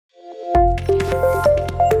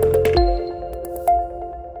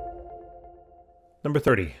Number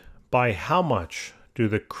 30. By how much do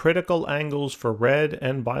the critical angles for red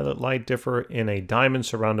and violet light differ in a diamond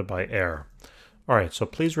surrounded by air? All right, so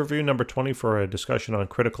please review number 20 for a discussion on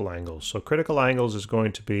critical angles. So critical angles is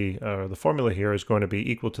going to be, the formula here is going to be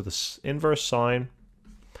equal to the inverse sine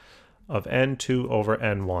of n2 over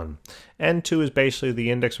n1. n2 is basically the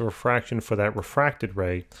index of refraction for that refracted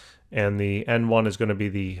ray, and the n1 is going to be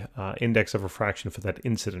the index of refraction for that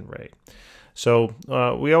incident ray. So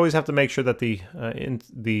we always have to make sure that the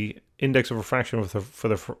index of refraction for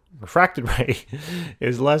the refracted ray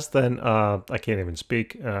is less than, I can't even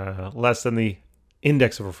speak, less than the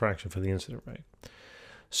index of refraction for the incident ray.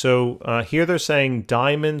 So here they're saying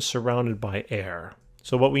diamond surrounded by air.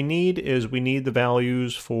 So what we need is we need the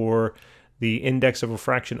values for the index of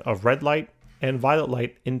refraction of red light and violet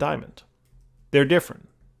light in diamond. They're different.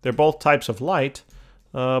 They're both types of light,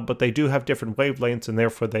 but they do have different wavelengths, and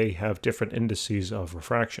therefore they have different indices of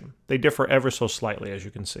refraction. They differ ever so slightly, as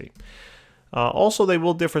you can see. Also, they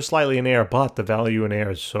will differ slightly in air, but the value in air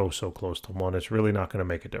is so close to 1, it's really not going to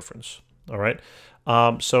make a difference. All right.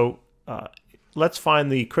 Let's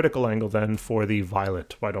find the critical angle then for the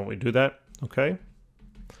violet. Why don't we do that? Okay.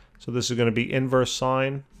 So this is going to be inverse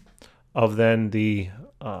sine of then the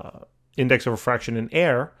index of refraction in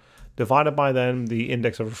air divided by then the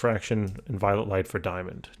index of refraction in violet light for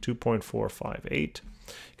diamond, 2.458. You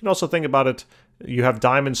can also think about it, you have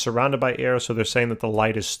diamonds surrounded by air, so they're saying that the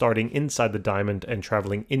light is starting inside the diamond and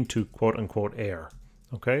traveling into quote-unquote air.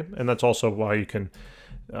 Okay, and that's also why you can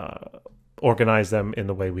organize them in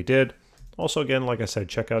the way we did. Also, again, like I said,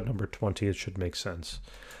 check out number 20, it should make sense.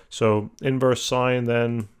 So inverse sine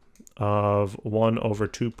then of 1 over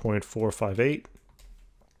 2.458,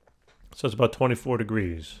 so it's about 24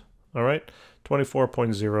 degrees. All right,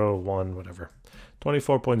 24.01, whatever,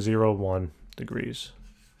 24.01 degrees.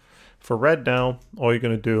 For red now, all you're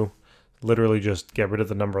going to do, literally just get rid of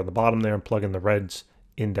the number on the bottom there and plug in the red's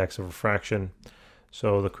index of refraction.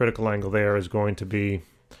 So the critical angle there is going to be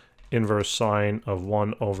inverse sine of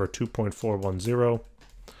 1 over 2.410.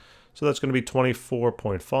 So that's going to be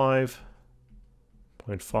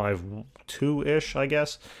 24.52-ish, I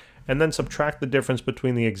guess. And then subtract the difference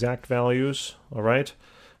between the exact values, all right?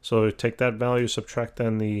 So take that value, subtract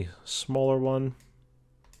then the smaller one,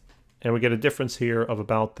 and we get a difference here of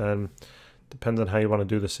about then, depends on how you want to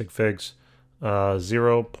do the sig figs,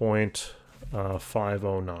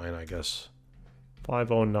 0.509, I guess.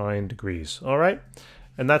 509 degrees, all right?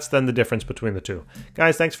 And that's then the difference between the two.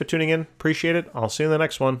 Guys, thanks for tuning in. Appreciate it. I'll see you in the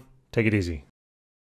next one. Take it easy.